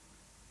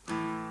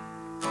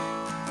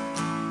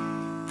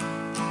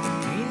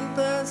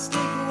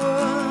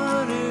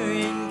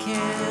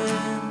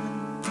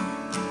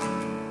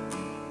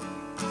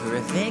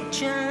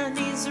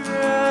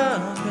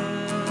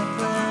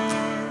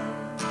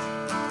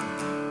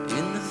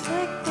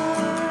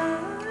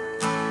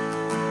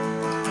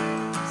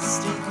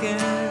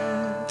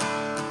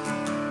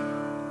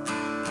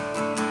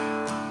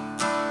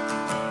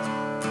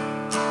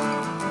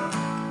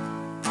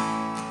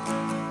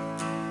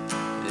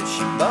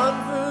Apart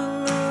from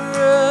a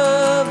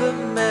rubber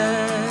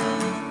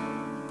man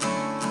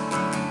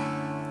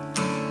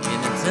in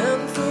a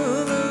town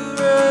full of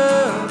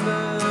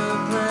rubber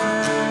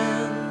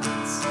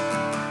plants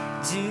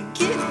to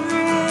get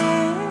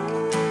rid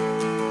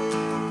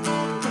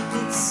of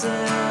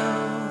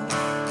itself.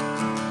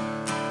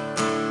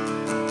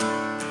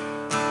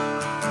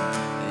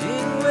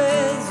 It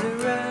wears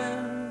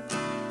around.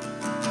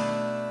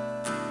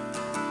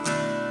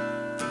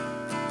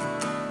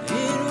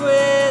 It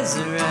wears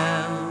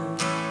around.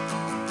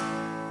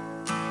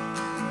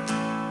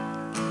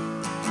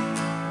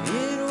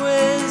 It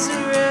wears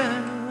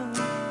around.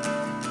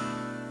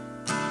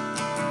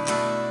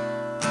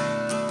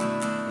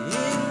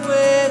 It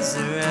wears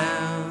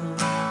around.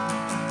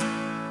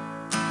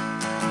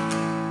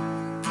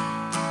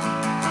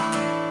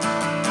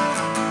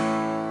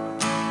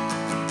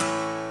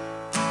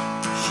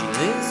 She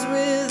lives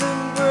with a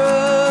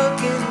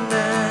broken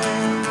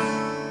man,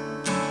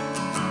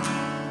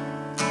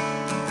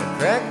 a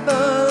crack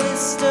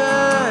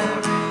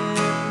polystyrene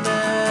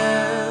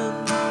man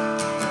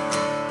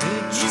who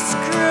just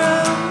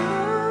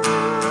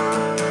crumbs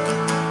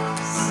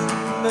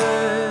and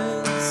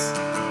burns.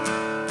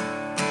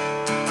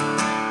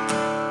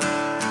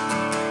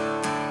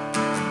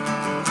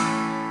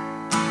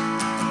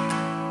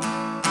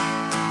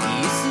 He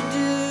used to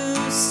do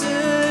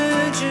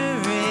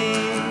surgery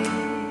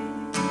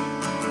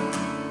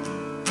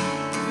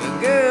for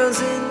girls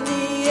in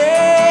the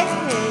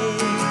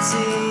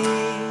 80s,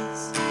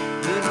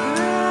 but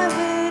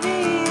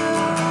gravity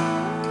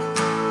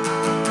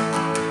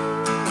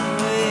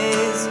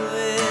always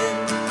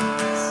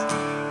wins.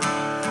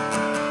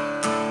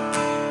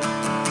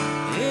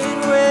 It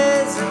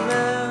wears him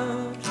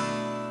out.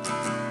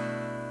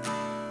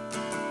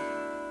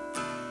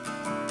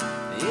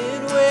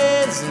 It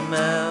wears him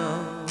out.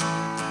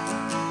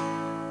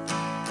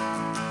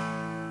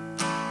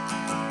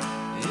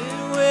 It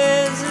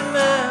wears him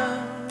out.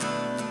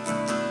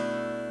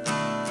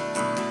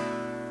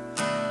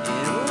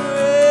 It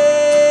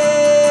wears.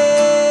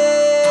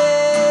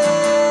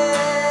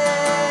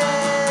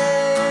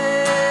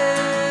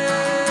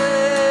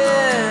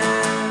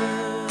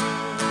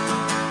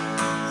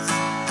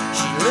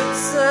 She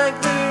looks like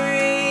the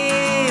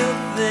real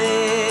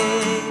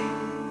thing.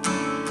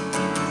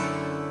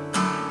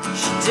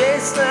 She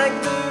tastes like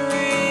the